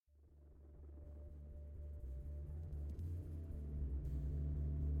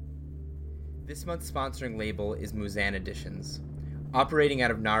This month's sponsoring label is Muzan Editions. Operating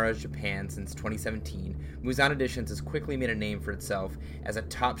out of Nara, Japan since 2017, Muzan Editions has quickly made a name for itself as a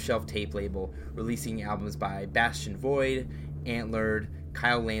top-shelf tape label, releasing albums by Bastian Void, Antlered,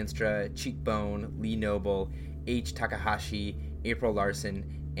 Kyle Lanstra, Cheekbone, Lee Noble, H. Takahashi, April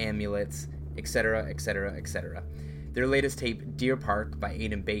Larson, Amulets, etc., etc., etc. Their latest tape, Deer Park by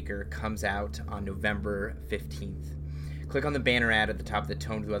Aidan Baker, comes out on November 15th. Click on the banner ad at the top of the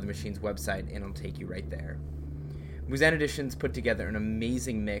Tone to Other Machines website and it'll take you right there. Muzan Editions put together an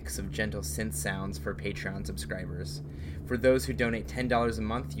amazing mix of gentle synth sounds for Patreon subscribers. For those who donate $10 a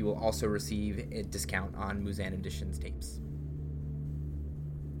month, you will also receive a discount on Muzan Editions tapes.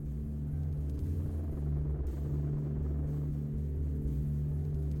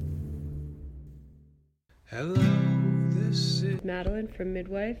 Hello, this is Madeline from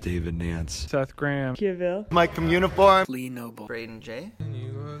Midwife. David Nance. Seth Graham. Kiville. Mike from Uniform. Lee Noble. Braden J. and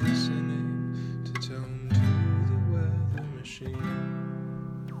you are listening to Tone to the Weather Machine.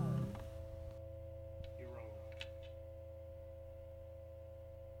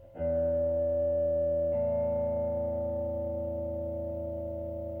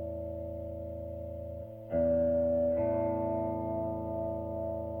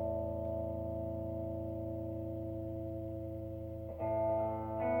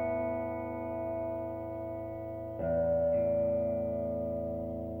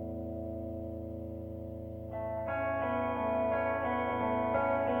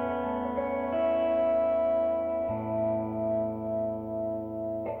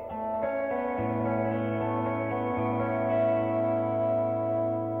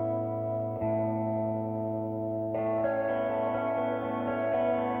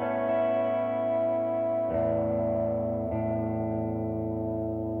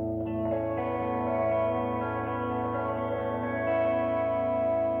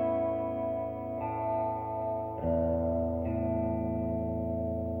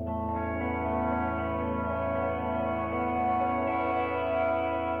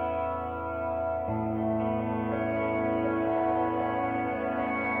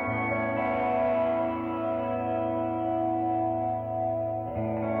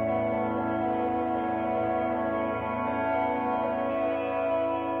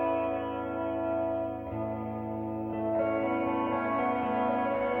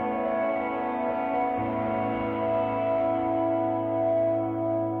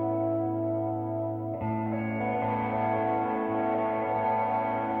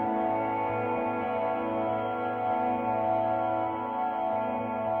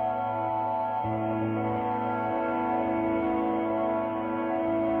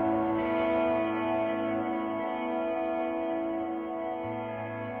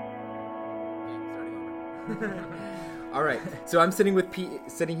 All right, so I'm sitting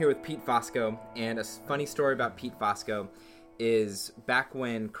here with Pete Fosco, and a funny story about Pete Fosco is back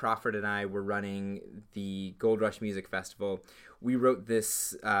when Crawford and I were running the Gold Rush Music Festival, we wrote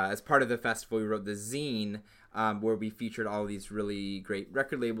this, as part of the festival, we wrote the zine where we featured all of these really great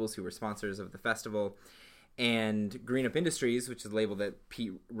record labels who were sponsors of the festival. And Green Up Industries, which is a label that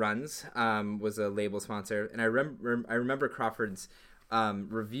Pete runs, was a label sponsor. And I remember Crawford's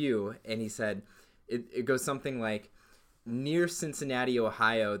review, and he said, it goes something like, near Cincinnati,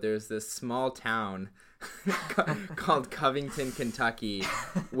 Ohio, there's this small town called Covington, Kentucky,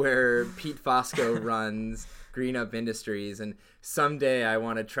 where Pete Fosco runs Green Up Industries, and someday I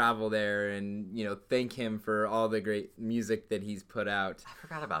want to travel there and, thank him for all the great music that he's put out. I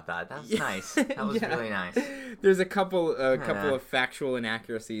forgot about that. That was nice. That was really nice. There's a couple of factual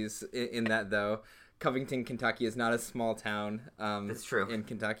inaccuracies in that, though. Covington, Kentucky is not a small town. That's true. In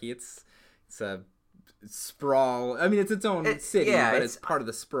Kentucky, it's a sprawl. I mean, it's its own city, but it's part of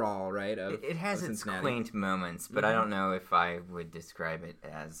the sprawl, right? It has its quaint moments, but I don't know if I would describe it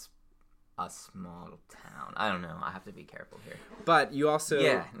as a small town. I don't know. I have to be careful here. But you also,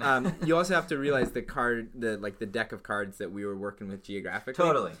 you also have to realize the deck of cards that we were working with geographically.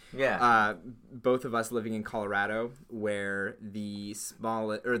 Totally, yeah. Both of us living in Colorado, where the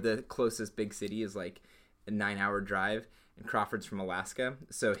closest big city is like a 9-hour drive. And Crawford's from Alaska,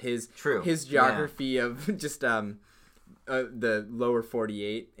 so his geography of just the lower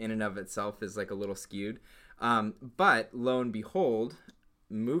 48 in and of itself is like a little skewed. But lo and behold,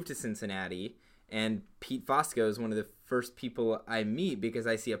 moved to Cincinnati, and Pete Fosco is one of the first people I meet because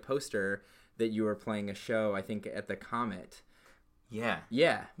I see a poster that you were playing a show, I think, at the Comet. Yeah.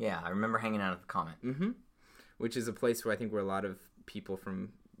 I remember hanging out at the Comet. Mm-hmm. Which is a place where I think where a lot of people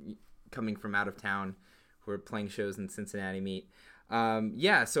coming from out of town who are playing shows in Cincinnati meet.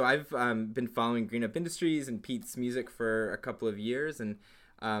 So I've been following Green Up Industries and Pete's music for a couple of years, and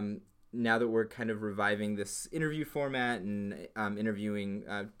now that we're kind of reviving this interview format and interviewing,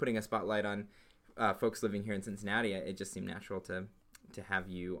 putting a spotlight on folks living here in Cincinnati, it just seemed natural to have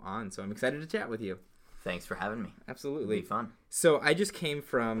you on. So I'm excited to chat with you. Thanks for having me. Absolutely. It'll be fun. So I just came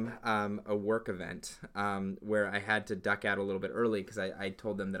from a work event where I had to duck out a little bit early because I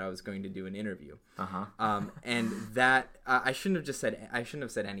told them that I was going to do an interview. And that I shouldn't have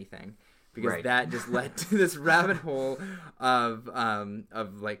said anything because that just led to this rabbit hole of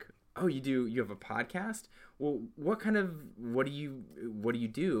like, oh, you have a podcast? Well, what do you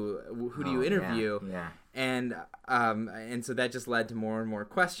do? Who do you interview? Yeah. And so that just led to more and more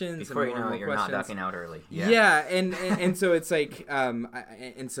questions. Before and you more know and it, more you're questions. not ducking out early. Yeah, and so it's like,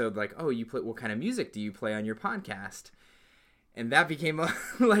 oh, you play, what kind of music do you play on your podcast? And that became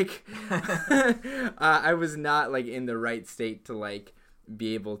like, I was not like in the right state to like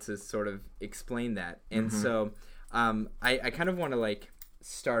be able to sort of explain that. And so, I kind of want to like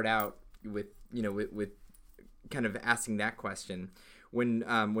start out with kind of asking that question.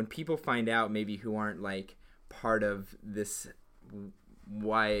 When people find out, maybe who aren't like part of this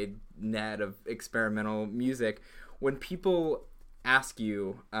wide net of experimental music, when people ask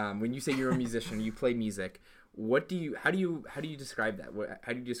you, when you say you're a musician, you play music, how do you describe that?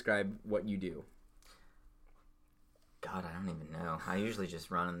 How do you describe what you do? God, I don't even know. I usually just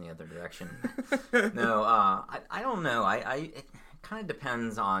run in the other direction. No, I don't know. It kind of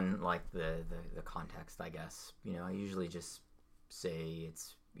depends on like the context, I guess. I usually just say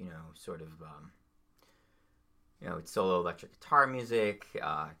it's sort of it's solo electric guitar music,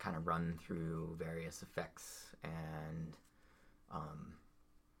 kind of run through various effects, and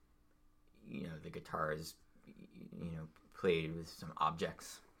the guitar is played with some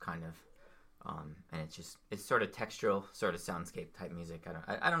objects, kind of. And it's sort of textural, sort of soundscape type music.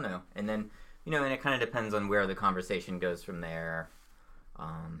 I don't know. And then, and it kind of depends on where the conversation goes from there.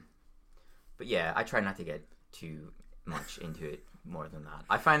 But yeah, I try not to get too much into it more than that.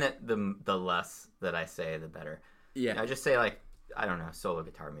 I find that the less that I say, the better. Yeah. I just say like, I don't know, solo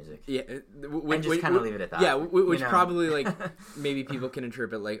guitar music. Yeah. And just kind of leave it at that. Yeah, which probably like maybe people can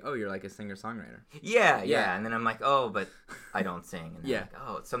interpret like, oh, you're like a singer-songwriter. Yeah. And then I'm like, oh, but I don't sing. And yeah. Like,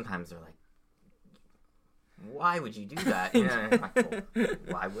 oh, sometimes they're like, why would you do that? Like, well,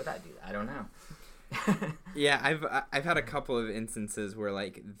 why would I do that? I don't know. Yeah, I've had a couple of instances where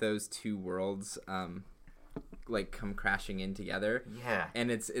like those two worlds like come crashing in together. Yeah. And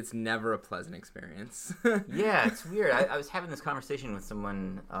it's never a pleasant experience. Yeah, it's weird. I was having this conversation with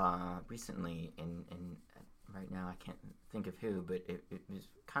someone recently, and right now I can't think of who, but it was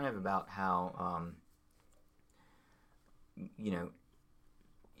kind of about how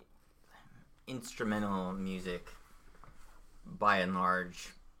instrumental music, by and large,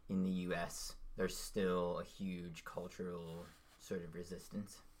 in the U.S., there's still a huge cultural sort of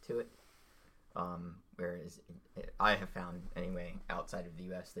resistance to it. Whereas I have found, anyway, outside of the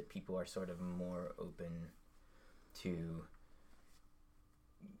U.S., that people are sort of more open to,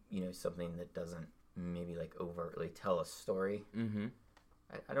 something that doesn't maybe like overtly tell a story. Mm-hmm.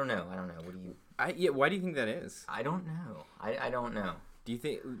 I don't know. What do you? Why do you think that is? I don't know. I don't know. Do you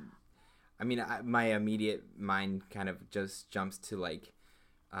think? I mean, my immediate mind kind of just jumps to like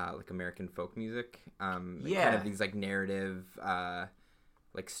American folk music. Kind of these like narrative,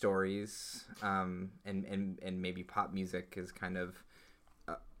 like stories, and maybe pop music is kind of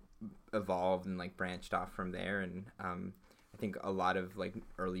evolved and like branched off from there. And I think a lot of like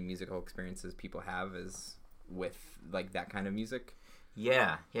early musical experiences people have is with like that kind of music.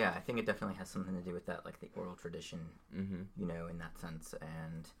 Yeah. I think it definitely has something to do with that, like the oral tradition, in that sense,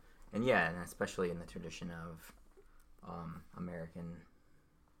 and yeah, and especially in the tradition of American,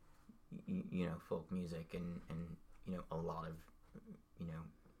 folk music, and a lot of,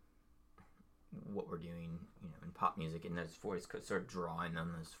 what we're doing, in pop music, and those voices sort of drawing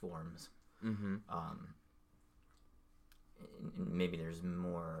on those forms. Mm-hmm. Maybe there's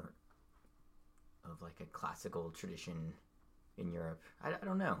more of like a classical tradition in Europe. I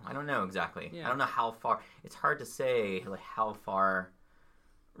don't know. I don't know exactly. Yeah. I don't know how far. It's hard to say like how far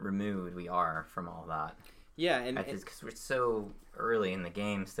removed we are from all that. Yeah, and because we're so early in the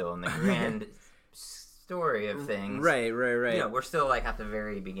game still in the grand story of things. Right. We're still like at the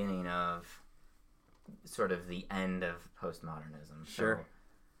very beginning of sort of the end of postmodernism. Sure.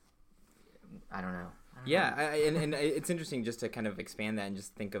 So, I don't know. And it's interesting just to kind of expand that and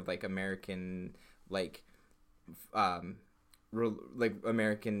just think of like American like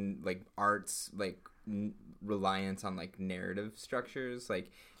American like arts like reliance on like narrative structures.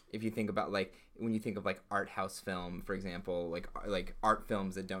 Like if you think about like when you think of like art house film, for example, like art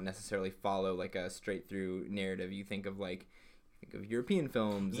films that don't necessarily follow like a straight through narrative, you think of like think of European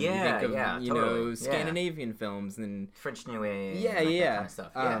films. And Yeah, you think of, yeah, you totally. know, Scandinavian films. And French New Wave. Yeah, and, like, yeah. that kind of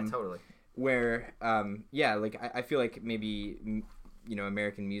stuff. Yeah, totally. Where, like, I feel like maybe, you know,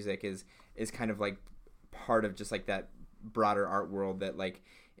 American music is kind of, like, part of just, like, that broader art world that, like,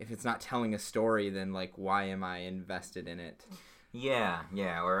 if it's not telling a story, then, like, why am I invested in it? Yeah,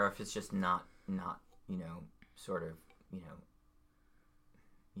 or if it's just not, you know, sort of, you know,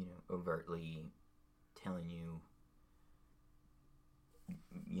 overtly telling you,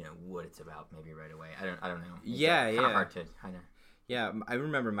 you know, what it's about maybe right away. I don't know. It's kind of hard to kind of. Yeah, I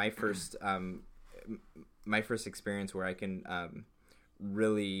remember my first experience where I can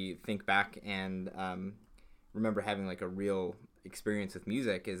really think back and remember having like a real experience with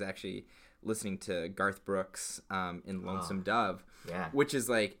music is actually listening to Garth Brooks in Lonesome Dove, which is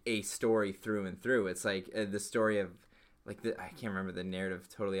like a story through and through. It's like the story of like I can't remember the narrative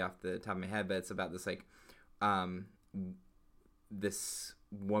totally off the top of my head, but it's about this like this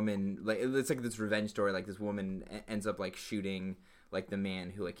woman, like it's like this revenge story. Like this woman ends up like shooting like the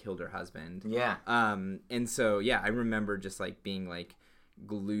man who like killed her husband. Yeah. And so I remember just like being like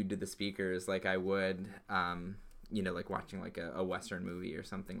glued to the speakers like I would you know, like watching like a Western movie or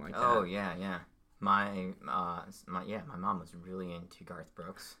something like that. Oh yeah. My mom was really into Garth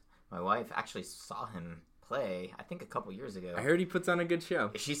Brooks. My wife actually saw him play, I think a couple years ago. I heard he puts on a good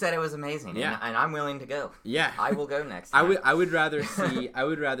show. She said it was amazing. Yeah. And I'm willing to go. Yeah. I will go next time. I would rather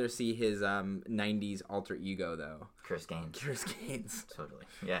see his 90s alter ego though. Chris Gaines. Totally.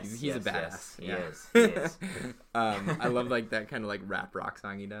 Yes. He's a badass. Yes. He is. I love like that kind of like rap rock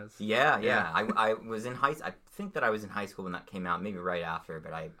song he does. Yeah. I was in I think that I was in high school when that came out, maybe right after,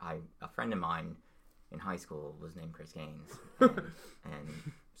 but a friend of mine in high school was named Chris Gaines.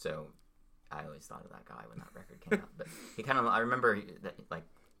 And so I always thought of that guy when that record came out. But he kind of, I remember that like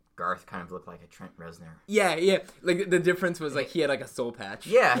Garth kind of looked like a Trent Reznor. Yeah. Like the difference was like he had like a soul patch.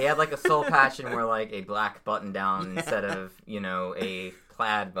 Yeah, he had like a soul patch and wore like a black button down instead of, you know, a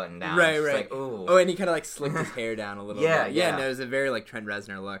plaid button down. Right. Like, ooh. Oh, and he kind of like slicked his hair down a little bit. Yeah. No, it was a very like Trent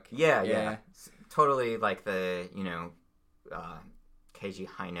Reznor look. Yeah. Totally like the, you know, KG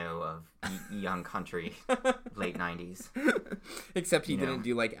Hino of young country, late 90s. Except he didn't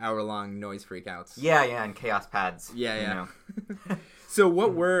do like hour-long noise freakouts. Yeah, and chaos pads. Yeah. So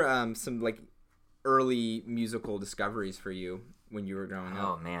what were some like early musical discoveries for you when you were growing up?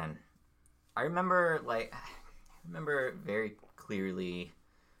 Oh man, I remember very clearly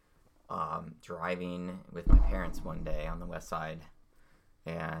driving with my parents one day on the west side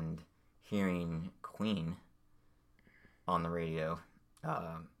and hearing Queen on the radio.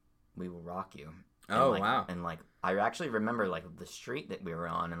 We Will Rock You. And wow. And like I actually remember like the street that we were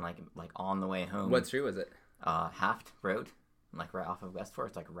on and like on the way home. What street was it? Haft Road, like right off of Westford.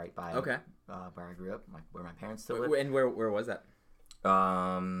 It's like right by where I grew up, like where my parents still live. And where was that?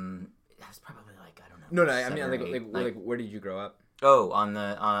 That was probably like I don't know. No, I mean like where did you grow up? Oh,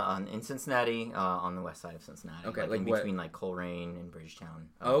 in Cincinnati, on the west side of Cincinnati. Okay, like in between like Coleraine and Bridgetown.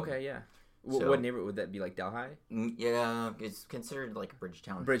 Okay. What neighborhood would that be? Like Delhi? Yeah, it's considered like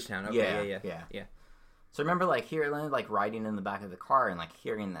Bridgetown. Bridgetown. Okay. Yeah. So I remember like hearing like riding in the back of the car and like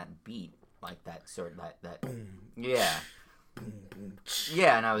hearing that beat, like that sort of that. Boom. Yeah. Boom, boom.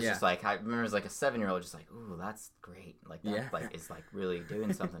 Yeah, and I was just like, I remember as like a 7-year-old, just like, ooh, that's great. Like that, like is like really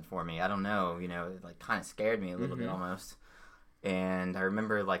doing something for me. I don't know, you know, it like kind of scared me a little bit almost. And I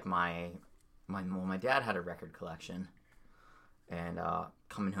remember like my dad had a record collection, and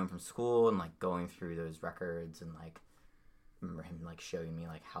coming home from school and like going through those records and like remember him like showing me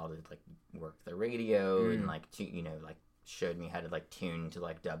like how to like work the radio and like you know like showed me how to like tune to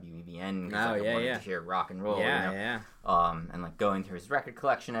like WEVN because I wanted to hear rock and roll. And like going through his record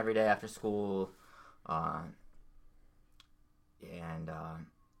collection every day after school,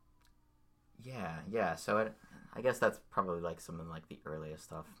 So I guess that's probably like some of like the earliest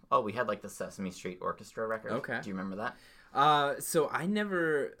stuff. Oh, we had like the Sesame Street Orchestra record. Okay. Do you remember that? So I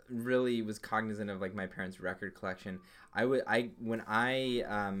never really was cognizant of like my parents' record collection. When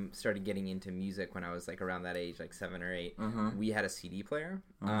I started getting into music when I was like around that age, like 7 or 8, we had a CD player.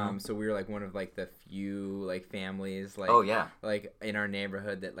 So we were like one of like the few like families like like in our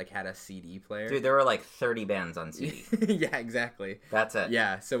neighborhood that like had a CD player. Dude, there were like 30 bands on CD. Yeah, exactly. That's it.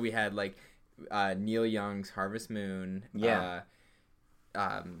 Yeah, so we had like Neil Young's Harvest Moon.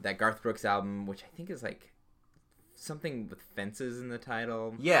 That Garth Brooks album, which I think is like something with fences in the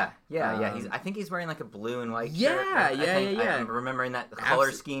title. Yeah. I think he's wearing like a blue and white shirt. Yeah. I'm remembering that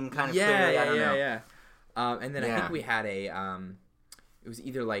color scheme kind of clearly. I don't know. Yeah. And then I think we had a it was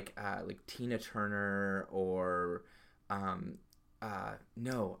either like Tina Turner or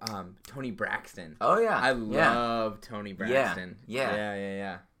Tony Braxton. Oh yeah, I love Tony Braxton.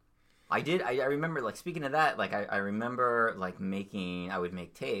 Yeah. I remember, like, speaking of that, like, I remember, like, I would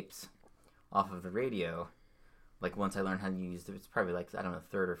make tapes off of the radio, like, once I learned how to use it. It's probably, like, I don't know,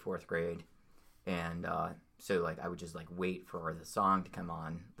 3rd or 4th grade, and, so, like, I would just, like, wait for the song to come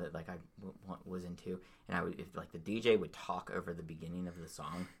on that, like, I was into, and if, like, the DJ would talk over the beginning of the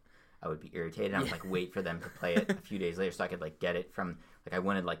song, I would be irritated. I would, like, wait for them to play it a few days later so I could, like, get it from, like, I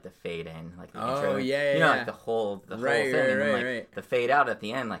wanted, like, the fade in, like, the intro. Like, the whole thing. And then, like, the fade out at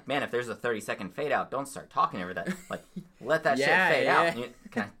the end, like, man, if there's a 30-second fade out, don't start talking over that. Like, let that shit fade out.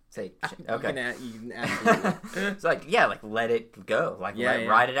 Can I say shit? Okay. You can absolutely. So, like, like, let it go. Like,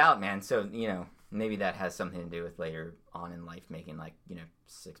 ride it out, man. So, maybe that has something to do with later on in life making, like,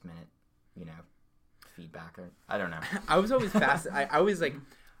 6-minute, feedback, or I don't know. I was always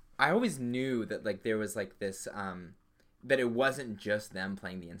I always knew that, like, there was, like, this that it wasn't just them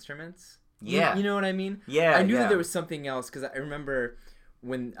playing the instruments. Yeah. You know what I mean? Yeah. I knew that there was something else, because I remember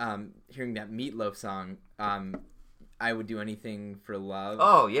when hearing that Meatloaf song, I Would Do Anything for Love.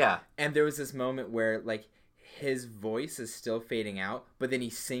 Oh, yeah. And there was this moment where, like, his voice is still fading out, but then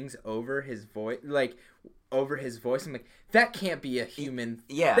he sings over his voice, like, I'm like, that can't be a human.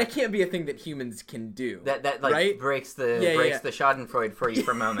 Yeah, that can't be a thing that humans can do. That like, right? breaks the Schadenfreude for you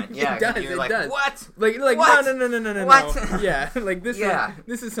for a moment. Yeah, it does. You're it like, does. What? Like what? No. What? Yeah, like this. Yeah.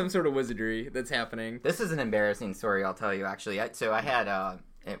 This is some sort of wizardry that's happening. This is an embarrassing story, I'll tell you. Actually, so I had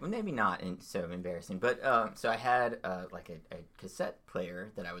maybe not so embarrassing, but so I had like a cassette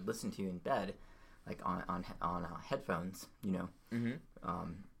player that I would listen to in bed, like on headphones. Mm-hmm.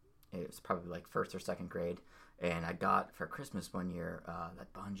 It was probably like 1st or 2nd grade, and I got for Christmas one year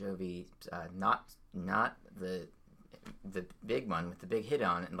that Bon Jovi, not the big one with the big hit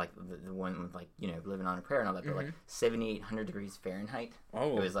on it, and like the one with, like, Living on a Prayer and all that, but like 7,800 degrees Fahrenheit.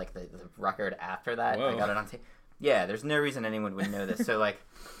 Oh, it was like the record after that. Whoa. I got it on tape. Yeah, there's no reason anyone would know this. So, like,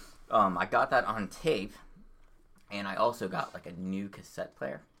 I got that on tape, and I also got, like, a new cassette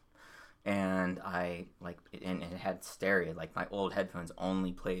player. And and it had stereo. Like, my old headphones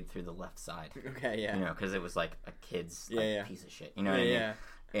only played through the left side. Okay, yeah. Because it was like a kid's piece of shit. You know what I mean?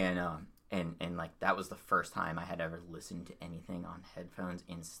 Yeah. And like, that was the first time I had ever listened to anything on headphones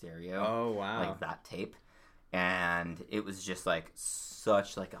in stereo. Oh, wow. Like that tape. And it was just like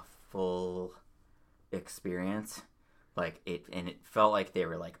such like a full experience. Like, it felt like they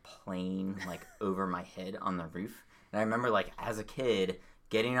were like playing like over my head on the roof. And I remember, like, as a kid,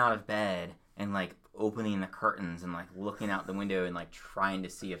 getting out of bed and, like, opening the curtains and, like, looking out the window and, like, trying to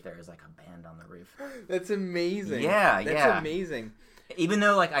see if there was, like, a band on the roof. That's amazing. That's amazing. Even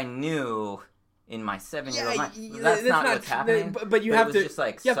though, like, I knew in my 7-year-old mind that's not what's happening. But you have to, just,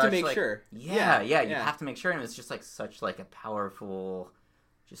 like, you have to make sure. You have to make sure. And it was just, like, such, like, a powerful,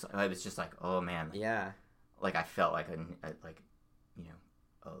 just, it was just, like, oh, man. Yeah. Like, I felt like,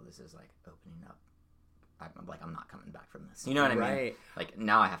 oh, this is, like, opening up. I'm like, I'm not coming back from this. You know what I mean? Right. Like,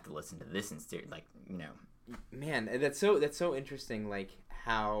 now I have to listen to this instead. Like, Man, that's so interesting. Like,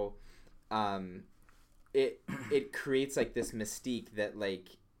 how, it creates, like, this mystique that, like,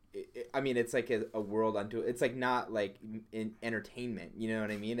 it's like a world unto it. It's like not like in entertainment. You know what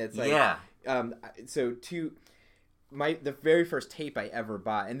I mean? It's like So the very first tape I ever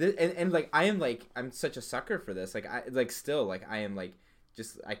bought, and like I'm such a sucker for this. Like I am like.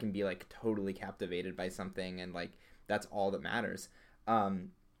 Just I can be like totally captivated by something, and like that's all that matters.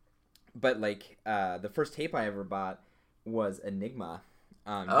 But like the first tape I ever bought was Enigma.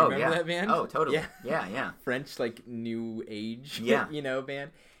 Remember that band? Oh, totally. Yeah. French, like, new age,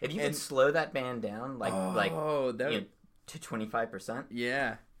 band. If you could slow that band down, to 25%.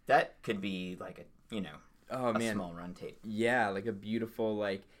 Yeah, that could be like a small run tape. Yeah, like a beautiful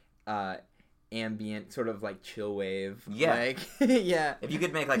like ambient sort of like chill wave. Yeah. Like, yeah. If you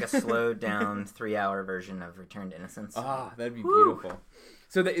could make like a slowed down 3-hour version of Return to Innocence. Oh, that'd be beautiful.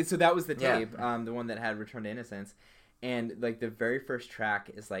 So that was the tape, the one that had Return to Innocence. And like the very first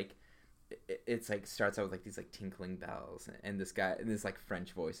track is like, it's like starts out with like these like tinkling bells, and this like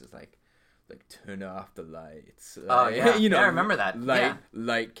French voice is like turn off the lights. Oh yeah, I remember that.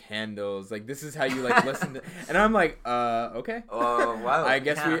 Light candles. Like this is how you like listen to. And I'm like, okay. Oh wow. I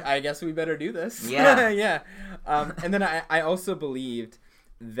guess we better do this. Yeah, yeah. And then I also believed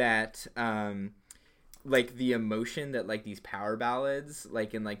that like the emotion that like these power ballads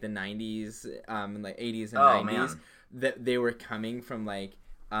like in like the 90s, and like 80s and 90s, man, that they were coming from like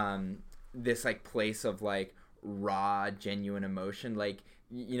this like place of like raw, genuine emotion, like.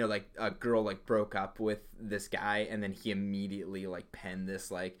 Like a girl like broke up with this guy, and then he immediately like penned this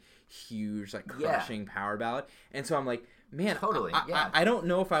like huge like crushing power ballad. And so I'm like, man, Totally, yeah. I don't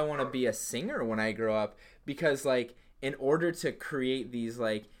know if I want to be a singer when I grow up, because like in order to create these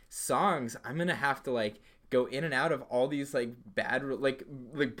like songs, I'm gonna have to like go in and out of all these like bad like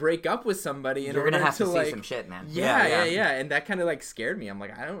break up with somebody in You're order gonna have to like see some shit, man. yeah, and that kind of like scared me. I'm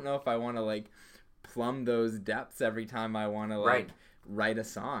like, I don't know if I want to like plumb those depths every time I want to like write a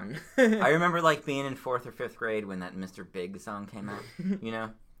song. I remember like being in 4th or 5th grade when that Mr. Big song came out, you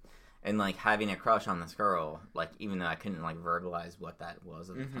know, and like having a crush on this girl, like even though I couldn't like verbalize what that was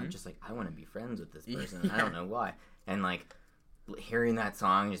at the time, just like I want to be friends with this person. I don't know why, and like hearing that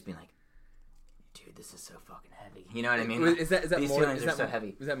song, just being like, dude, this is so fucking heavy. You know what I mean? Is that These more? feelings Is are that so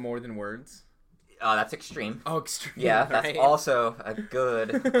heavy. Is that more than words? Oh, that's extreme. Oh, extreme. Yeah, that's right? also a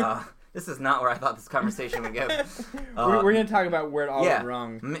good. This is not where I thought this conversation would go. We're gonna talk about where it all went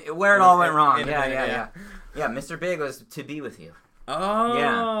wrong. Where it all went wrong. In a Yeah, minute, yeah. Yeah, Mr. Big was To Be With You.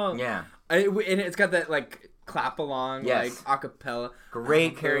 Oh. Yeah. And it's got that like clap along, Yes. like acapella.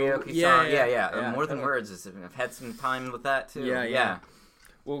 Great karaoke song. Yeah. More Than Words. I've had some time with that too. Yeah.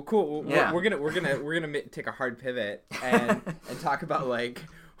 Well, cool. We're gonna take a hard pivot and talk about like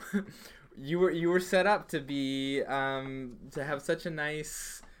you were set up to be to have such a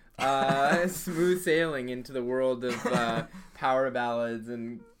nice smooth sailing into the world of power ballads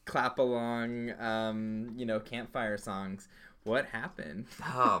and clap along campfire songs. What happened?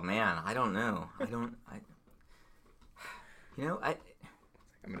 Oh man, I don't know. I'm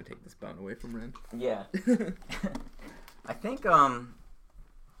gonna take this bone away from Ren. Yeah. I think I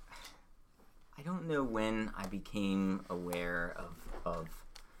don't know when I became aware of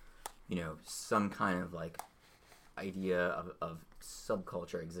some kind of like idea of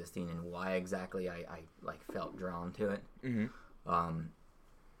subculture existing and why exactly I like felt drawn to it. Mm-hmm.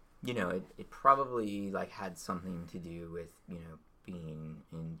 It probably like had something to do with being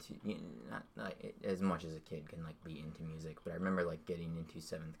into not like, as much as a kid can like be into music, but I remember like getting into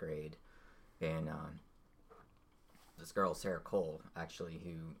 7th grade and this girl Sarah Cole actually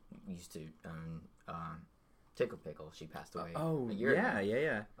who used to own Tickle Pickle. She passed away a year ago.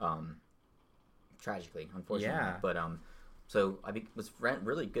 Yeah. Tragically, unfortunately. Yeah. But so I was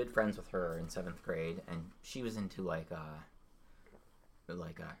really good friends with her in 7th grade, and she was into like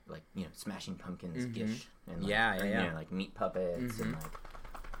Smashing Pumpkins, Gish, and like Meat Puppets, and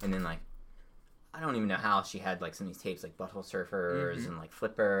then like I don't even know how she had like some of these tapes like Butthole Surfers and like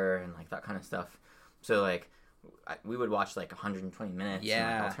Flipper and like that kind of stuff. So like we would watch like 120 Minutes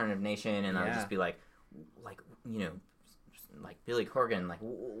and like Alternative Nation, and I would just be like Billy Corgan, like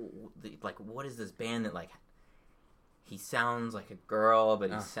what is this band that like he sounds like a girl,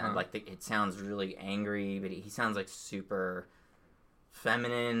 but he sounds like it sounds really angry, but he sounds like super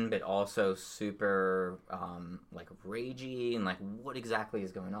feminine, but also super like ragey, and like what exactly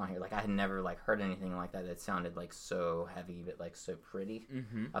is going on here? Like I had never like heard anything like that sounded like so heavy, but like so pretty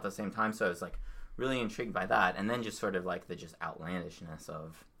at the same time. So I was like really intrigued by that, and then just sort of like the just outlandishness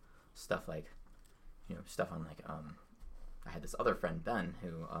of stuff like stuff on like I had this other friend Ben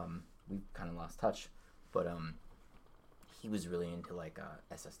who we kind of lost touch, but he was really into like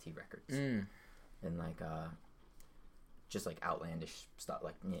SST records and like just like outlandish stuff,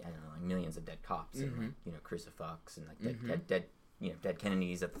 like I don't know, like Millions of Dead Cops and like, Crucifix and like Dead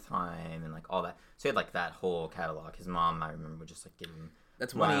Kennedys at the time and like all that. So he had like that whole catalog. His mom, I remember, would just like give him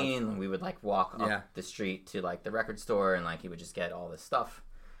money, and we would like walk up the street to like the record store, and like he would just get all this stuff.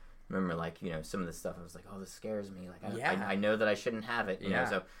 I remember like some of this stuff I was like, oh, this scares me, like I know that I shouldn't have it, you know.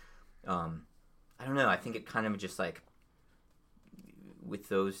 So I don't know, I think it kind of just like with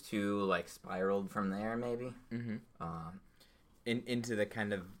those two like spiraled from there maybe into the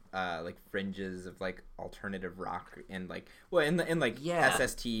kind of like fringes of like alternative rock, and like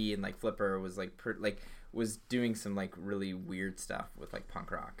SST and like Flipper was like was doing some like really weird stuff with like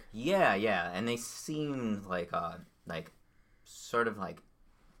punk rock. And they seemed like sort of like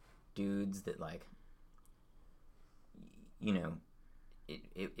dudes that like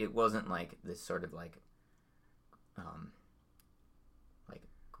it wasn't like this sort of like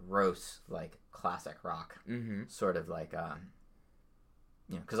gross like classic rock sort of like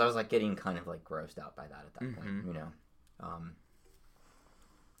because I was like getting kind of like grossed out by that at that point,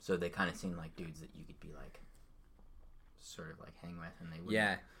 so they kind of seemed like dudes that you could be like sort of like hang with, and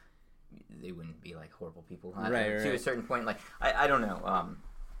they wouldn't be like horrible people, to a certain point. Like I don't know,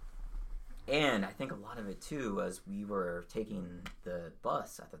 and I think a lot of it too was we were taking the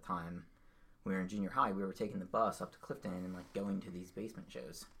bus at the time. We were in junior high. We were taking the bus up to Clifton and like going to these basement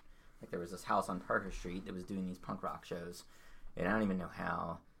shows. Like there was this house on Parker Street that was doing these punk rock shows, and I don't even know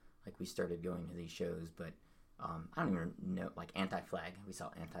how like we started going to these shows, but I don't even know, like Anti-Flag. We saw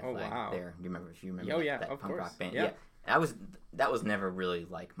Anti-Flag there. Do you remember? If you remember that of punk course. rock band, that was never really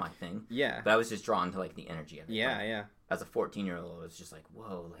like my thing. Yeah. But I was just drawn to like the energy of it. Yeah, like, yeah. As a 14-year-old, I was just like,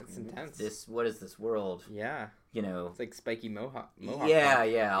 whoa, like That's intense. what is this world? Yeah. You know. It's like spiky mohawk Yeah,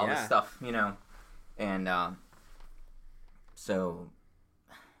 punk. yeah, all this stuff, you know. And so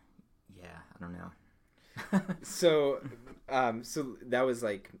yeah, I don't know. So that was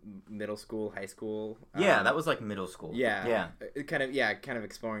like middle school, high school. Yeah, that was like middle school. Yeah. Yeah. Kind of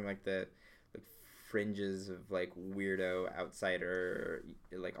exploring like the fringes of like weirdo outsider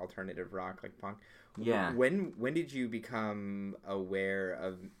like alternative rock like punk. Yeah. When did you become aware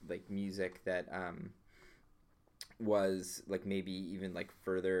of like music that was like maybe even like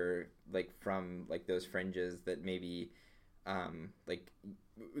further like from like those fringes that maybe like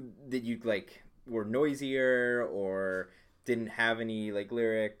that you like were noisier or didn't have any like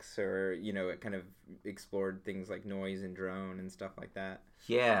lyrics, or you know, it kind of explored things like noise and drone and stuff like that?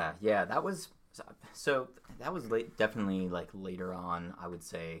 Yeah, that was definitely like later on, I would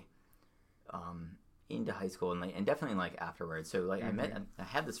say, into high school and definitely like afterwards. So like I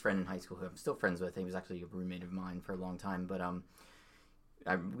had this friend in high school who I'm still friends with. He was actually a roommate of mine for a long time, but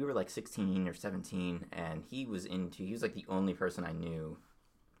we were like 16 or 17, and he was like the only person I knew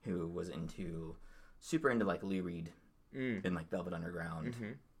who was super into like Lou Reed and like Velvet Underground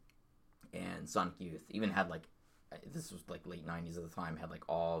and Sonic Youth. Even had like, this was like late 90s at the time, had like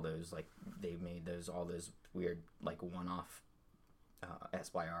all those like, they made all those weird like one-off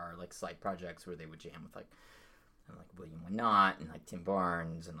SYR like side projects where they would jam with like William Wynot and like Tim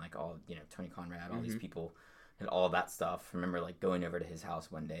Barnes and like all, you know, Tony Conrad, all these people and all that stuff. I remember like going over to his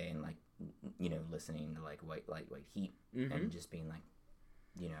house one day and like, you know, listening to like White Light, White Heat and just being like,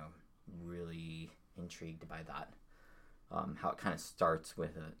 you know, really intrigued by that. How it kind of starts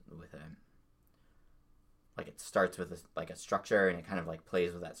with a structure, and it kind of like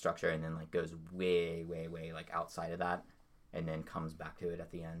plays with that structure, and then like goes way like outside of that, and then comes back to it at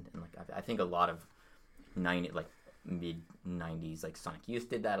the end. And like I think a lot of mid 90s like Sonic Youth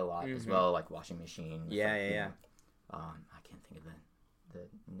did that a lot as well, like Washing Machine. Yeah. I can't think of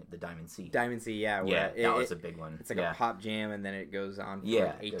the Diamond C. Diamond C, yeah. Yeah, that was a big one. It's like a pop jam, and then it goes on for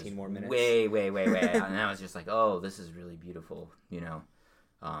like 18 more minutes. Way. And I was just like, oh, this is really beautiful, you know.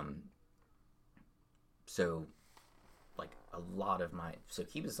 So, like, a lot of so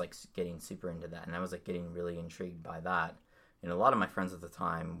he was, like, getting super into that, and I was, like, getting really intrigued by that. And a lot of my friends at the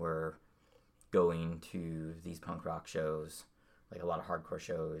time were going to these punk rock shows, like, a lot of hardcore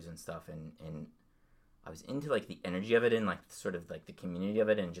shows and stuff, and I was into, like, the energy of it and, like, sort of, like, the community of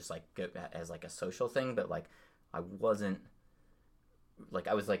it and just, like, as, like, a social thing, but, like, I wasn't, like,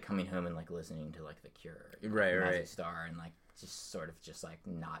 I was, like, coming home and, like, listening to, like, The Cure. And, like, Magic Star and, like, just sort of just, like,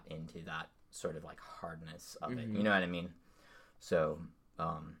 not into that sort of, like, hardness of it. You know what I mean? So, but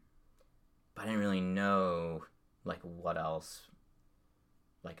I didn't really know, like, what else.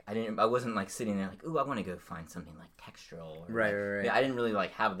 Like, I wasn't, like, sitting there, like, ooh, I want to go find something, like, textural. Or, Right. Yeah, I didn't really,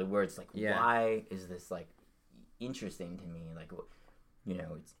 like, have the words, like, why is this, like, interesting to me? Like, you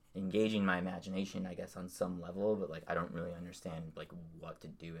know, it's engaging my imagination, I guess, on some level, but, like, I don't really understand, like, what to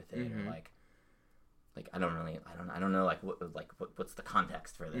do with it, or, like, I don't know, like, what's the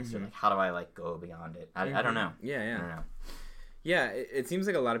context for this, or, like, how do I, like, go beyond it? I don't know. Yeah. I don't know. Yeah, it seems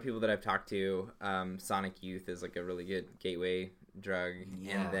like a lot of people that I've talked to, Sonic Youth is like a really good gateway drug,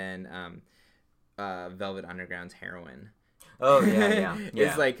 and then Velvet Underground's Heroin. Oh yeah.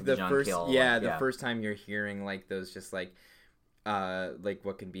 It's like the first, Kill, the first time you're hearing like those just like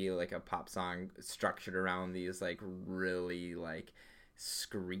what can be like a pop song structured around these like really like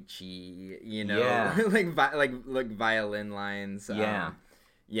screechy, you know, like violin lines.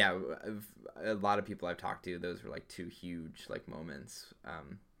 Yeah, a lot of people I've talked to, those were like two huge like moments.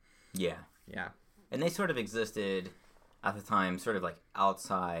 Yeah. And they sort of existed at the time, sort of like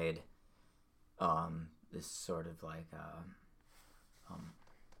outside this sort of like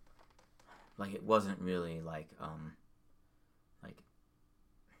it wasn't really like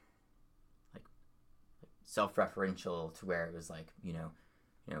self-referential to where it was like, you know,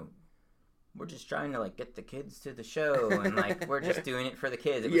 we're just trying to like get the kids to the show and like we're just doing it for the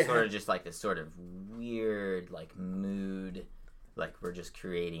kids. It was sort of just like this sort of weird like mood, like we're just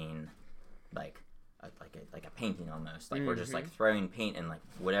creating like a painting almost. Like we're just like throwing paint, and like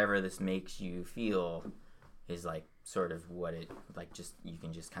whatever this makes you feel is like sort of what it like, just you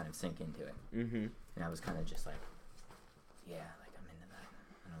can just kind of sink into it. And I was kind of just like, yeah, like I'm into that.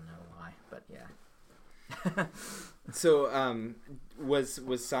 I don't know why, but yeah. So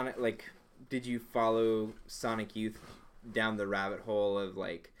was Sonic, like, did you follow Sonic Youth down the rabbit hole of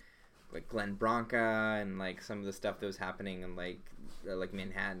like like Glen Branca and like some of the stuff that was happening in like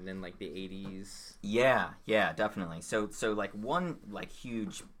Manhattan in like the 80s. Yeah, definitely. So like one like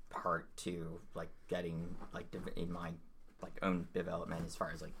huge part to like getting like in my like own development as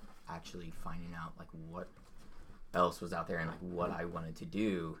far as like actually finding out like what else was out there and like what I wanted to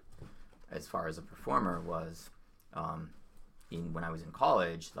do as far as a performer was when I was in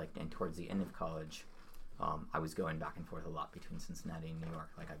college, like, and towards the end of college, I was going back and forth a lot between Cincinnati and New York.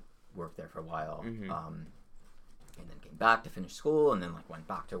 Like, I worked there for a while, and then came back to finish school, and then like went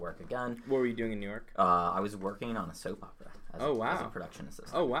back to work again. What were you doing in New York? I was working on a soap opera as a production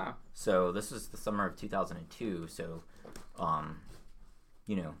assistant. Oh wow! So this was the summer of 2002. So,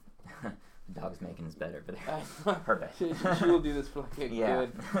 you know, the dog's making his bed over there. Perfect. She will do this for like a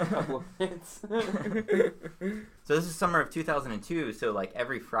good couple of minutes. So this is summer of 2002. So like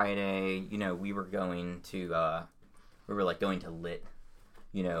every Friday, you know, we were going to Lit,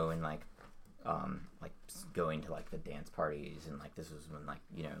 you know, and like going to like the dance parties, and like this was when like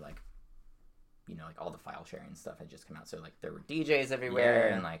like all the file sharing stuff had just come out. So like there were DJs everywhere,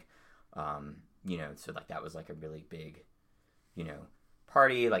 and like so like that was like a really big,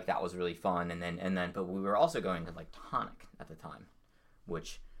 party. Like that was really fun. And then but we were also going to like Tonic at the time,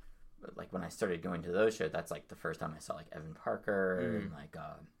 which like when I started going to those shows, that's like the first time I saw like Evan Parker and like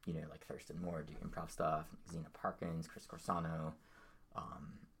like Thurston Moore do improv stuff, Xena Parkins, Chris Corsano,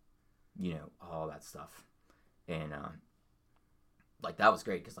 all that stuff. And like that was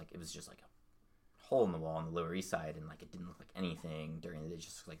great because like it was just like a hole in the wall on the Lower East Side, and like it didn't look like anything during the day,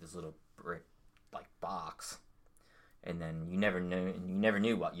 just like this little brick like box. And then you never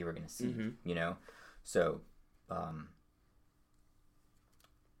knew what you were going to see, So,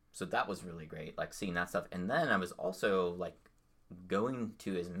 so that was really great, like seeing that stuff. And then I was also like going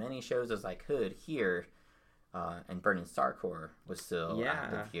to as many shows as I could here, and Burning Starcore was still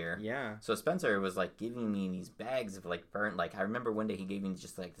active here. Yeah. So Spencer was like giving me these bags of like burnt, like I remember one day he gave me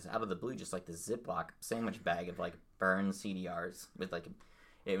just like this out of the blue, just like this Ziploc sandwich bag of like burned CDRs with like,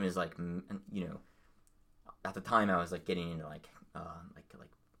 it was like, at the time I was like getting into like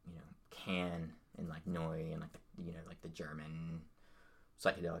Can and like Noi and like the German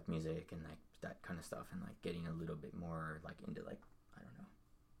psychedelic music and like that kind of stuff, and like getting a little bit more like into like, I don't know,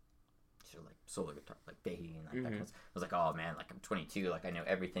 sort of like solo guitar, like Beatty and like that kind of stuff. I was like, oh man, like I'm 22, like I know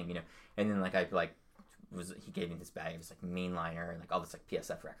everything, and then like he gave me this bag, it was like Mainliner and like all this like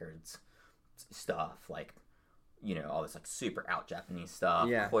PSF Records stuff, like all this like super out Japanese stuff,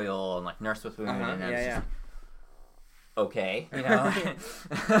 Coil and like Nurse with Women, and I was just like, okay,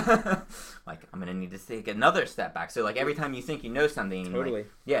 like I'm gonna need to take another step back. So like every time you think you know something, like,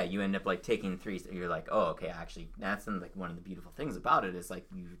 you end up like taking three. You're like, oh, okay, actually, that's like one of the beautiful things about it is like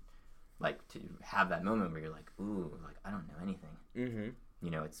you like to have that moment where you're like, ooh, like I don't know anything.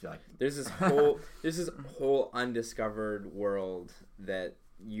 It's like there's this whole undiscovered world that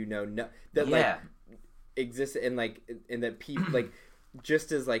exists, and that people like.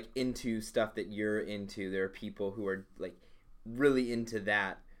 Just as like into stuff that you're into, there are people who are like really into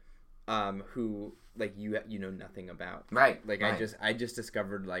that, who like you know nothing about. Right. Like right. I just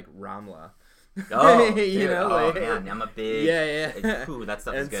discovered like Ramla. Oh, man, I'm a big Ooh, that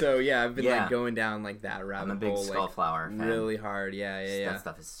stuff is good. And so I've been like going down like that rabbit hole. I'm a big Skullflower fan. Really hard. Yeah. That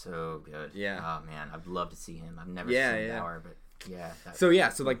stuff is so good. Yeah. Oh man, I'd love to see him. I've never seen Bauer, but So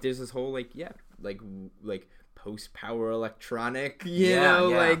like there's this whole like post-power electronic,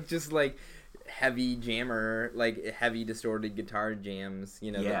 like just like heavy jammer, like heavy distorted guitar jams,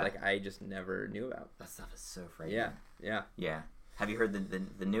 that like I just never knew about. That stuff is so frightening. Yeah. Have you heard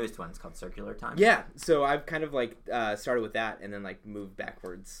the newest one? It's called Circular Time. Yeah. So I've kind of like started with that and then like moved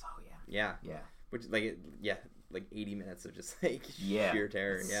backwards. Oh yeah. Which like 80 minutes of just like sheer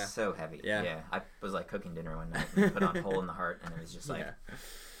terror. It's so heavy. Yeah. I was like cooking dinner one night and put on Hole in the Heart, and it was just like,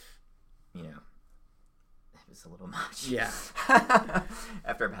 it was a little much. Yeah.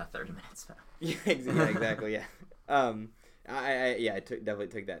 After about 30 minutes. Yeah, exactly. Yeah. I definitely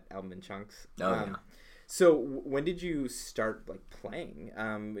took that album in chunks. So when did you start like playing?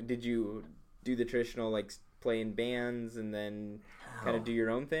 Did you do the traditional like play in bands and then kind of do your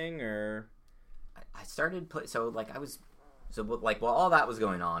own thing, or? I started while all that was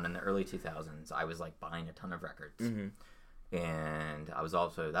going on in the early 2000s, I was like buying a ton of records. And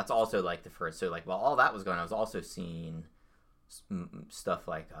that's also like the first, so like while all that was going on, I was also seeing stuff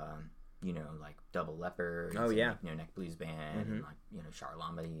like like Double Leopards, Neck Blues Band, and like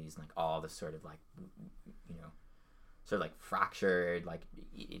Charlamades, and like all this sort of like sort of like fractured, like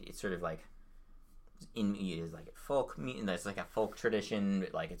it's sort of like it is like folk, that's like a folk tradition,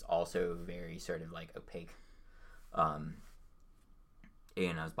 but like it's also very sort of like opaque,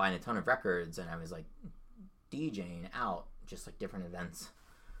 and I was buying a ton of records, and I was like DJing out just like different events.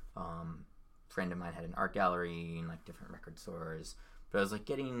 Friend of mine had an art gallery and like different record stores, but I was like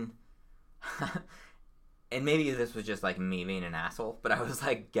getting and maybe this was just like me being an asshole, but I was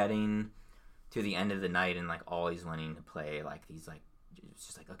like getting to the end of the night and like always wanting to play like these like, it's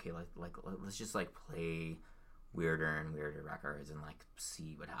just like, okay, let's just like play weirder and weirder records and like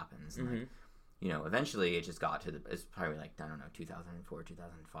see what happens. And like, you know, eventually it just got to it's probably like, I don't know, 2004,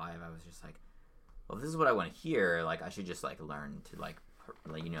 2005. I was just like, well, if this is what I want to hear, like I should just like learn to like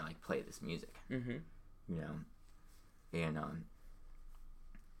you know, like play this music, you know. And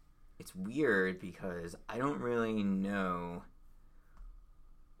it's weird because I don't really know.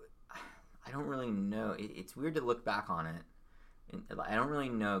 It's weird to look back on it, and I don't really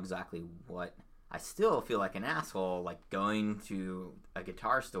know exactly what. I still feel like an asshole, like going to a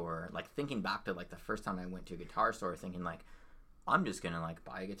guitar store, like thinking back to like the first time I went to a guitar store, thinking like, I'm just gonna like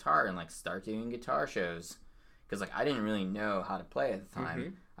buy a guitar and like start doing guitar shows, because like I didn't really know how to play at the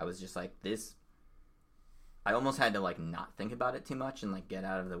time. I was just like this. I almost had to like not think about it too much and like get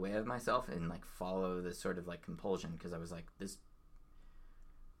out of the way of myself and like follow this sort of like compulsion, because I was like, this.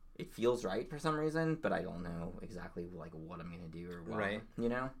 It feels right for some reason, but I don't know exactly like what I'm gonna do or what, right. You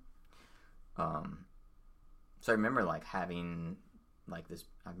know. So I remember like having like this.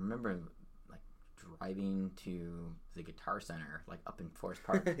 I remember like driving to the Guitar Center like up in Forest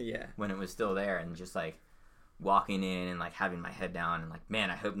Park, yeah, when it was still there, and just like walking in and like having my head down and like,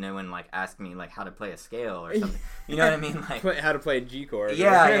 man, I hope no one like asked me like how to play a scale or something. You know what I mean? Like how to play a G chord.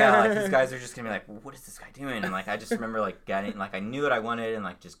 Yeah. Like these guys are just gonna be like, well, what is this guy doing? And like I just remember like getting like I knew what I wanted and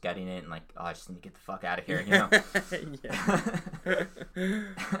like just getting it and like, oh, I just need to get the fuck out of here. You know?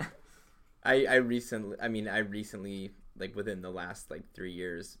 I recently, like within the last like 3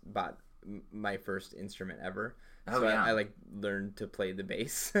 years, bought my first instrument ever. Oh, so yeah. I like learned to play the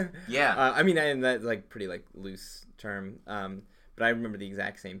bass. Yeah. And that's like pretty like loose term. But I remember the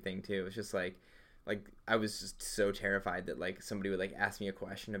exact same thing too. It was just like I was just so terrified that like somebody would like ask me a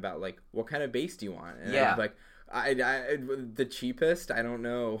question about like, what kind of bass do you want? And Yeah. I'd be like, I the cheapest. I don't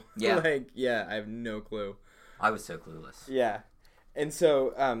know. Yeah. Like, yeah, I have no clue. I was so clueless. Yeah. And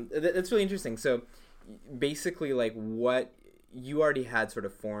so that's really interesting. So basically, like, what you already had sort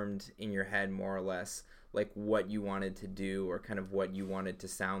of formed in your head, more or less, like what you wanted to do or kind of what you wanted to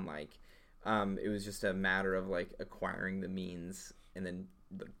sound like. It was just a matter of like acquiring the means and then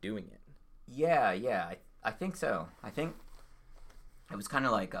doing it. Yeah. I think so. I think it was kind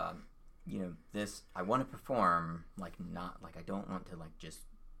of like, you know, this. I want to perform, like not like I don't want to like just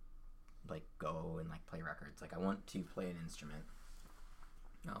like go and like play records. Like I want to play an instrument.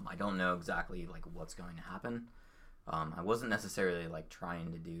 I don't know exactly like what's going to happen. I wasn't necessarily like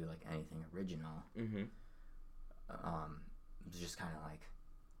trying to do like anything original. It was just kind of like,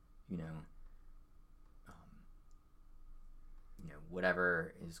 you know,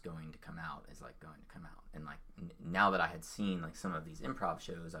 whatever is going to come out is like going to come out. And like now that I had seen like some of these improv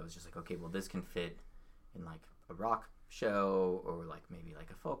shows, I was just like, okay, well this can fit in like a rock show or like maybe like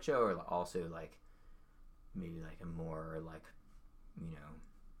a folk show or also like maybe like a more like, you know,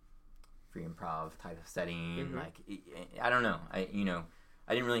 free improv type of setting. Like I don't know, I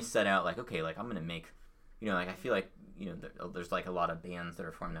didn't really set out like, okay, like I'm gonna make, you know, like I feel like, you know, there's like a lot of bands that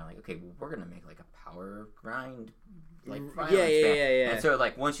are formed now like, okay, well, we're gonna make like a power grind like violence band. Yeah. And so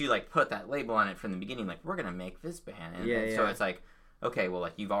like once you like put that label on it from the beginning, like we're gonna make this band, and so it's like, okay, well,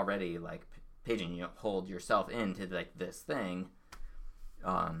 like you've already like pigeonholed yourself into like this thing.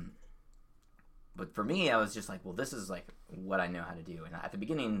 But for me, I was just like, well, this is like what I know how to do. And at the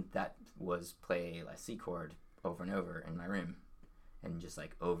beginning, that was play a C chord over and over in my room, and just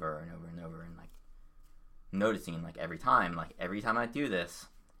like over and over and over, and like noticing like every time I do this,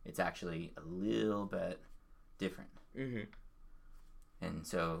 it's actually a little bit different. And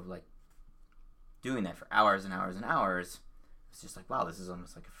so like doing that for hours and hours and hours, it's just like, wow, this is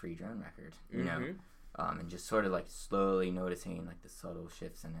almost like a free drone record, you know? And just sort of like slowly noticing like the subtle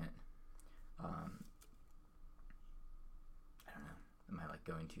shifts in it. I don't know. Am I like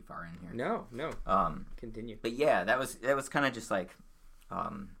going too far in here? No. Continue. But yeah, that was kind of just like,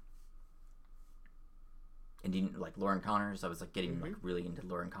 and like Lauren Connors. I was like getting like really into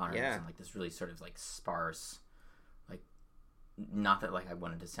Lauren Connors and like this really sort of like sparse, like, not that like I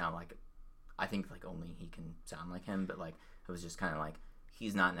wanted to sound like, I think like only he can sound like him, but like I was just kind of like,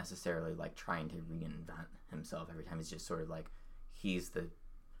 he's not necessarily like trying to reinvent himself every time. He's just sort of like, he's the,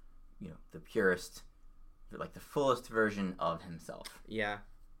 you know, the purest, like the fullest version of himself. Yeah.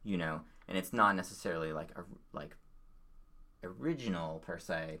 You know, and it's not necessarily like original per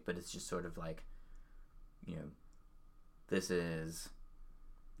se, but it's just sort of like, you know, this is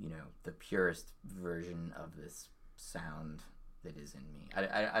the purest version of this sound that is in me.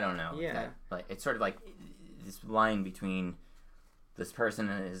 I don't know. Yeah. Like it's sort of like this line between this person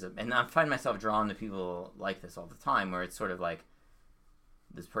and I find myself drawn to people like this all the time, where it's sort of like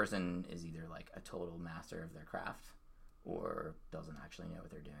this person is either like a total master of their craft or doesn't actually know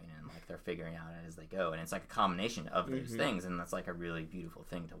what they're doing, and like they're figuring out it as they go, and it's like a combination of those things, and that's like a really beautiful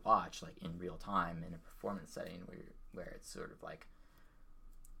thing to watch, like in real time in a performance setting where it's sort of like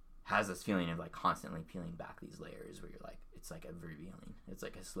has this feeling of like constantly peeling back these layers, where you're like, it's like a revealing, it's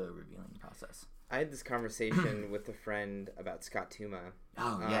like a slow revealing process. I had this conversation with a friend about Scott Tuma.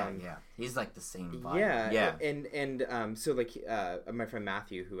 Oh yeah, he's like the same vibe. Yeah. And so like my friend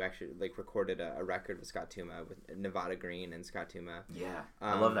Matthew, who actually like recorded a record with Scott Tuma with Nevada Green and Scott Tuma. Yeah,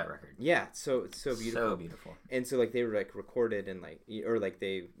 I love that record. Yeah, so beautiful. So beautiful. And so like they were like recorded and like, or like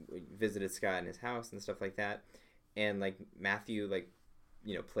they visited Scott in his house and stuff like that, and like Matthew like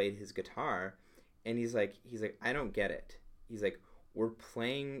played his guitar, and he's like I don't get it. He's like, we're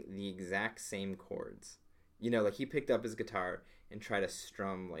playing the exact same chords. Like he picked up his guitar and tried to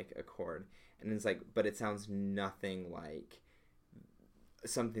strum like a chord, and it's like, but it sounds nothing like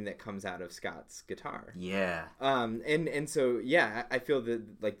something that comes out of Scott's guitar. Yeah. And so yeah, I feel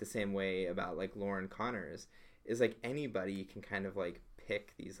that like the same way about like Lauren Connors, is like anybody can kind of like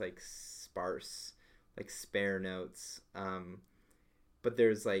pick these like sparse, like spare notes, but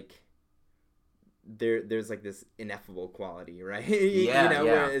there's like there's like this ineffable quality, right? Yeah,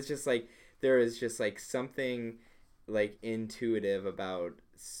 where it's just like there is just like something like intuitive about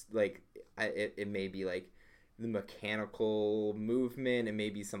like it may be like the mechanical movement, it may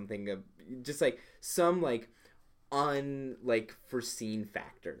be something of just like some like foreseen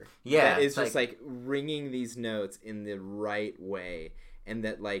factor. Yeah, it's just like ringing these notes in the right way, and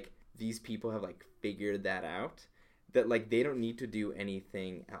that like these people have like figured that out, that like they don't need to do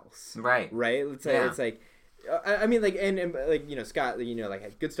anything else. Right. It's like, it's like I mean like and like Scott like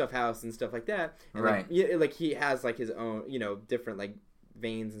had Good Stuff House and stuff like that. And, right. Like he has like his own different like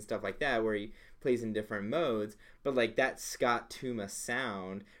veins and stuff like that where he plays in different modes, but like that Scott Tuma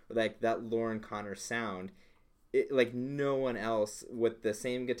sound, like that Lauren Connor sound, it, like no one else with the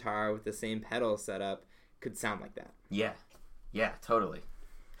same guitar with the same pedal setup could sound like that. Yeah. Yeah, totally.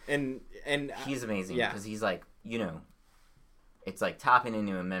 And he's amazing because he's like, it's like tapping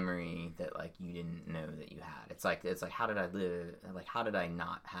into a memory that like you didn't know that you had. It's like how did I live? Like how did I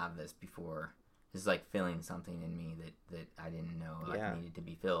not have this before? This is like filling something in me that I didn't know like needed to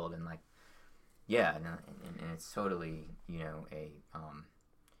be filled, and like and it's totally like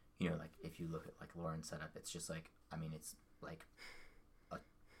if you look at like Lauren's setup, it's just like it's like a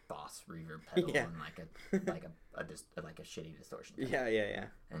Boss reverb pedal and like a shitty distortion pedal. Yeah.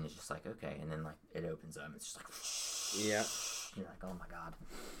 And it's just like, okay, and then like it opens up, it's just like you're like, oh my god.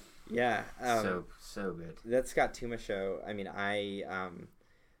 Yeah. So good. That Scott Tuma show, I mean, I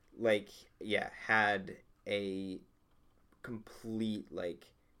had a complete like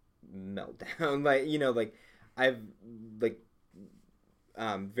meltdown. like I've like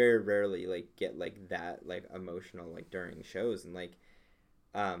very rarely like get like that like emotional like during shows, and like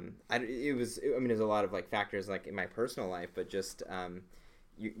there's a lot of like factors like in my personal life, but just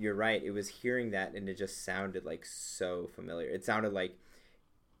you're right, it was hearing that and it just sounded like so familiar. It sounded like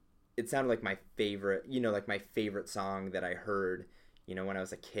my favorite, like my favorite song that I heard when I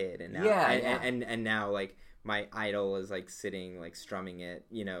was a kid, and now and now like my idol is like sitting like strumming it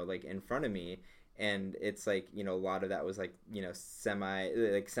like in front of me, and it's like a lot of that was like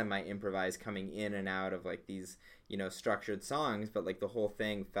semi improvised, coming in and out of like these structured songs, but like the whole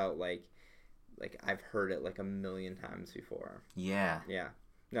thing felt like I've heard it like a million times before. Yeah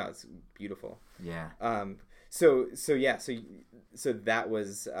no, it's beautiful. So that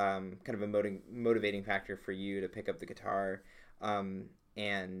was kind of a motivating factor for you to pick up the guitar and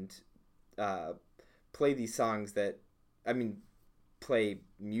play these songs that play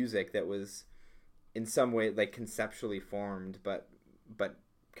music that was in some way like conceptually formed, but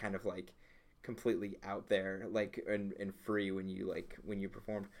kind of like completely out there, like and free when you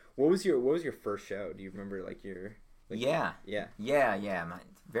performed. What was your first show? Do you remember like your Yeah. My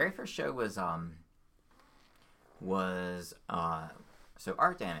very first show was so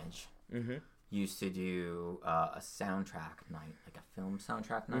Art Damage used to do a soundtrack night, like a film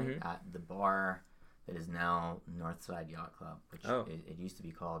soundtrack night at the bar that is now Northside Yacht Club, which it used to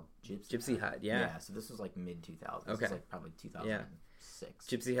be called Gypsy Hut. Yeah, so this was like mid 2000s. Okay. This was like probably 2006.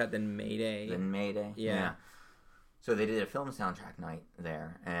 Gypsy Hut, then Mayday. Yeah. So they did a film soundtrack night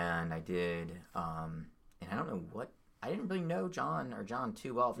there, and I did and I don't know what, I didn't really know John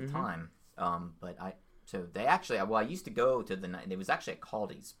too well at the time, but So they actually, well, I used to go to the night. It was actually at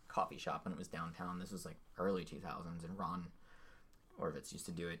Caldy's coffee shop when it was downtown. This was like early 2000s, and Ron Orvitz used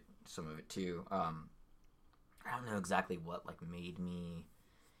to do it, some of it too. I don't know exactly what like made me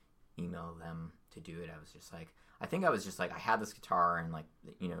email them to do it. I was just like, I think I was just like, I had this guitar, and like,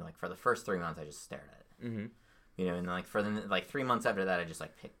 you know, like for the first 3 months, I just stared at it. Mm-hmm. You know, and like for the like 3 months after that, I just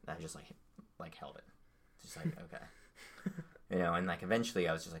held it. Just like, okay. You know, and like eventually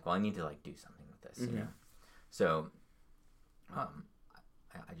I was just like, well, I need to like do something with this, you know. So, I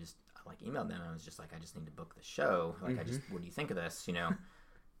like emailed them, and I was just like, I just need to book the show. Like, what do you think of this? You know,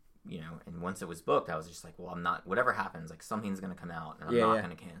 and once it was booked, I was just like, well, I'm not, whatever happens, like something's going to come out, and I'm not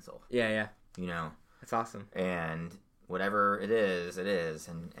going to cancel. Yeah. You know? That's awesome. And whatever it is,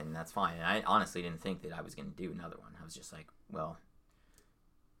 and that's fine. And I honestly didn't think that I was going to do another one. I was just like, well,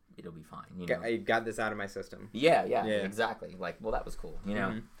 it'll be fine. You know? I got this out of my system. Yeah, exactly. Like, well, that was cool, you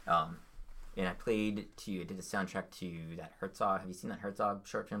know? And I did a soundtrack to that Herzog. Have you seen that Herzog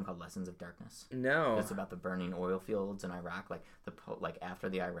short film called Lessons of Darkness? No. It's about the burning oil fields in Iraq, like after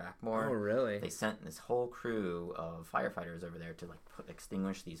the Iraq War. Oh, really? They sent this whole crew of firefighters over there to like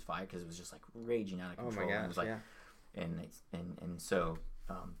extinguish these fires because it was just like raging out of control. Oh my gosh! And it was like, and so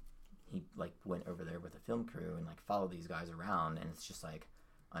he like went over there with a film crew and like followed these guys around, and it's just like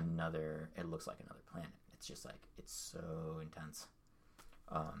it looks like another planet. It's just like, it's so intense.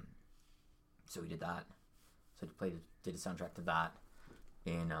 So we did that. So did a soundtrack to that,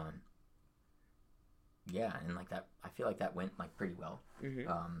 and and like that, I feel like that went like pretty well.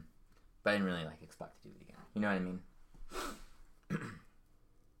 But I didn't really like expect to do it again. You know what I mean?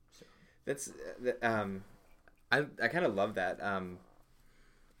 So. That's I kind of love that.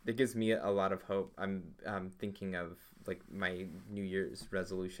 It gives me a lot of hope. I'm thinking of like my New Year's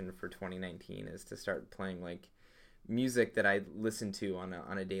resolution for 2019 is to start playing like music that I listen to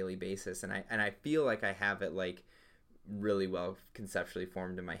on a daily basis, and I feel like I have it like really well conceptually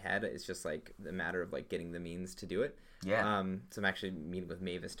formed in my head. It's just like the matter of like getting the means to do it. Yeah. So I'm actually meeting with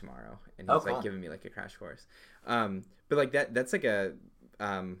Mavis tomorrow, and Oh, he's cool. like giving me like a crash course. But like that's like a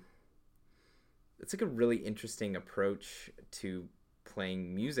it's like a really interesting approach to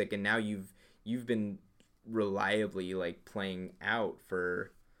playing music, and now you've been reliably like playing out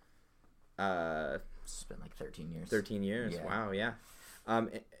for It's been like 13 years. 13 years. Yeah. Wow. Yeah.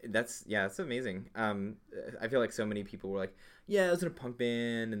 That's amazing. I feel like so many people were like, yeah, I was in a punk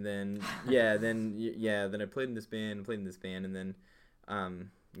band, and then then I played in this band, and then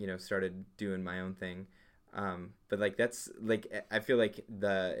started doing my own thing. But like that's like, I feel like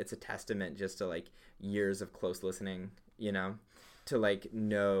it's a testament just to like years of close listening, you know, to like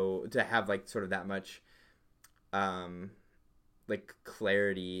know, to have like sort of that much like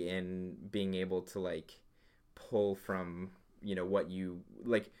clarity in being able to like pull from, you know, what you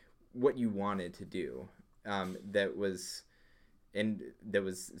wanted to do, that was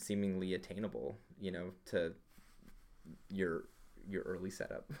seemingly attainable, you know, to your early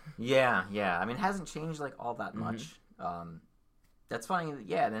setup. Yeah. I mean, it hasn't changed like all that much. That's funny.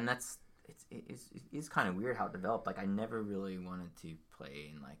 Yeah, then it is kind of weird how it developed. Like, I never really wanted to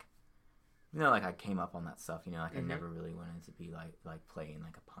play in like, you know, like I came up on that stuff. You know, like I never really wanted to be like playing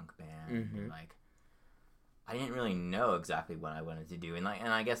like a punk band. And, like, I didn't really know exactly what I wanted to do, and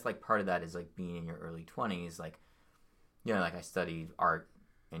I guess like part of that is like being in your early 20s. Like, you know, like I studied art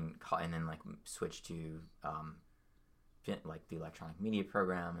and then like switched to like the electronic media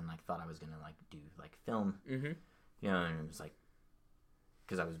program, and like thought I was gonna like do like film. You know, and it was like,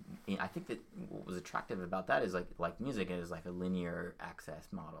 because I think that what was attractive about that is like music is like a linear access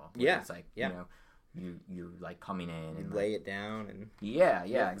model. It's like, you know, you're like coming in and lay it down and yeah,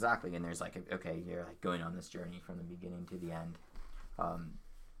 exactly. And there's like, okay, you're like going on this journey from the beginning to the end.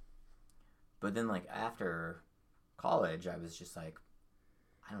 But then like after college, I was just like,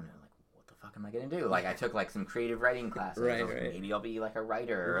 I don't know, like what the fuck am I gonna do? Like I took like some creative writing classes. Right. Maybe I'll be like a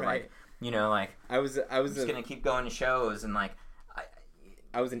writer, or like, you know, like I was just gonna keep going to shows, and like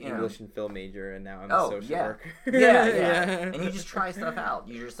I was an English and film major, and now I'm a social worker. Yeah. And you just try stuff out.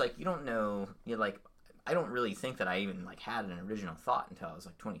 You're just like, you don't know. You're like, I don't really think that I even like had an original thought until I was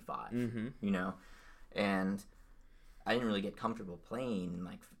like 25. You know, and I didn't really get comfortable playing and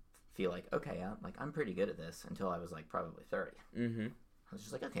like feel like, okay, I'm pretty good at this until I was like probably 30. I was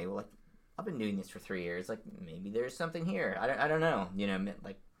just like, okay, well, like I've been doing this for 3 years. Like maybe there's something here. I don't know. You know,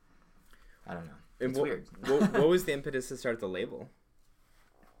 like I don't know. It's weird. What was the impetus to start the label?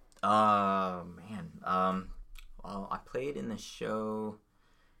 Man. Well, I played in the show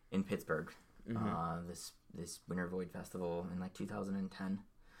in Pittsburgh, this Winter Void Festival in like 2010,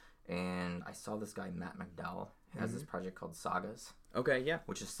 and I saw this guy Matt McDowell who has this project called Sagas. Okay, yeah.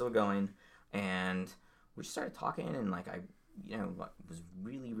 Which is still going, and we just started talking, and like I, was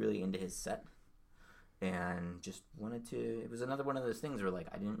really, really into his set, and just wanted to. It was another one of those things where like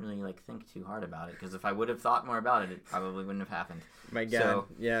I didn't really like think too hard about it, because if I would have thought more about it, it probably wouldn't have happened. My God, so,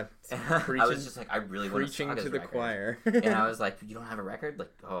 yeah. I was just like, I really want to preaching to the choir. And I was like, you don't have a record?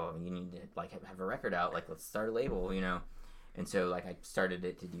 Like, oh, you need to like have a record out. Like, let's start a label, And so like I started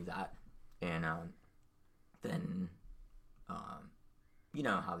it to do that, and then you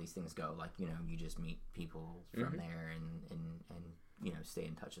know how these things go. Like, you just meet people from there, and stay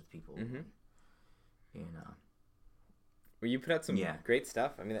in touch with people. And well, you put out some great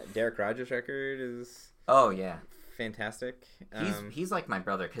stuff. I mean, that Derek Rogers record is fantastic. He's like my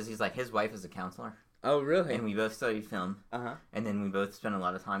brother, because he's like, his wife is a counselor. Oh, really? And we both studied film. And then we both spent a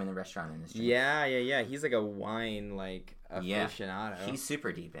lot of time in the restaurant industry. Yeah. He's like a wine aficionado. He's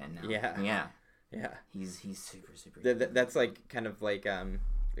super deep in now. Yeah. He's super deep. That's like kind of like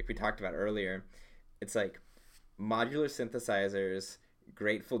we talked about earlier. It's like modular synthesizers,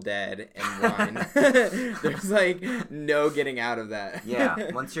 Grateful Dead, and wine. There's like no getting out of that.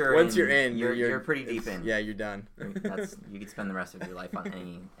 Yeah, once you're in, you're pretty deep in. Yeah, you're done. You could spend the rest of your life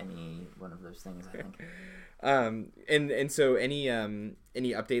on any one of those things, I think. And so any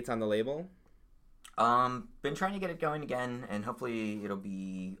updates on the label? Been trying to get it going again, and hopefully it'll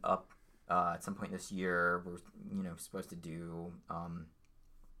be up at some point this year. We're supposed to do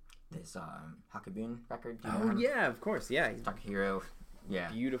this Hakabun record. Yeah, of course, yeah. Takahiro.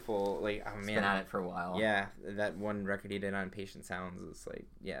 Yeah. Beautiful. Like, oh man. Been at it for a while. Yeah. That one record he did on Patient Sounds is like,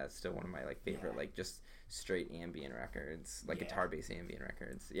 it's still one of my like favorite, like just straight ambient records, like guitar-based ambient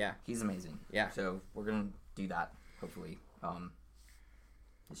records. Yeah. He's amazing. Yeah. So we're going to do that, hopefully,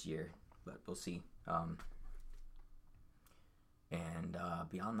 this year, but we'll see. And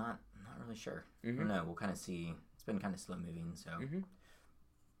beyond that, I'm not really sure. I don't know. We'll kind of see. It's been kind of slow moving, so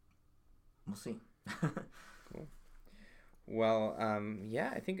we'll see. Cool. Well,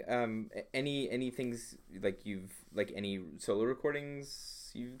 I think any things like any solo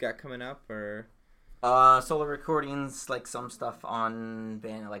recordings you've got coming up, or solo recordings, like some stuff on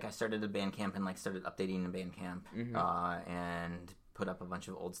band. Like I started a Bandcamp and like started updating the Bandcamp, and put up a bunch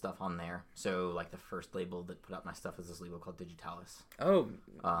of old stuff on there. So like the first label that put up my stuff was this label called Digitalis. Oh,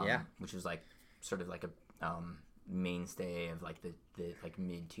 which was like sort of like a mainstay of like the like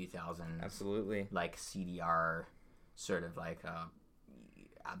mid 2000s. Absolutely. Like CDR. Sort of like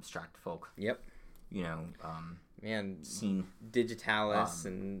abstract folk. Yep. Man, scene. Digitalis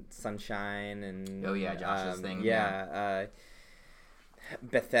and Sunshine and Josh's thing.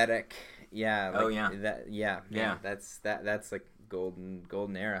 Pathetic. Yeah. That's like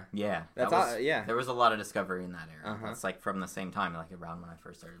golden era. Yeah. There was a lot of discovery in that era. That's like from the same time, like around when I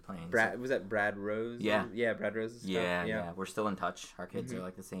first started playing. Was that Brad Rose? Yeah, Brad Rose's stuff? Yeah. We're still in touch. Our kids are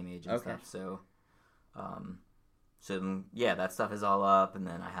like the same age and stuff. So, that stuff is all up, and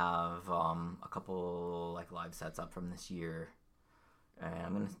then I have a couple like live sets up from this year, and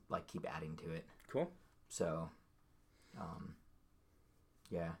I'm gonna like keep adding to it. Cool. So,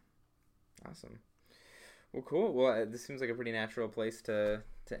 awesome. Well, cool. Well, this seems like a pretty natural place to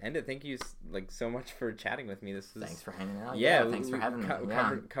end it. Thank you like so much for chatting with me. Thanks for hanging out. Yeah, thanks for having me.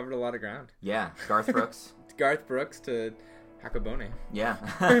 Covered a lot of ground. Yeah, Garth Brooks. Garth Brooks to Hakabone. Yeah.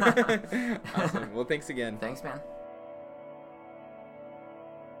 Awesome. Well, thanks again. Thanks, man.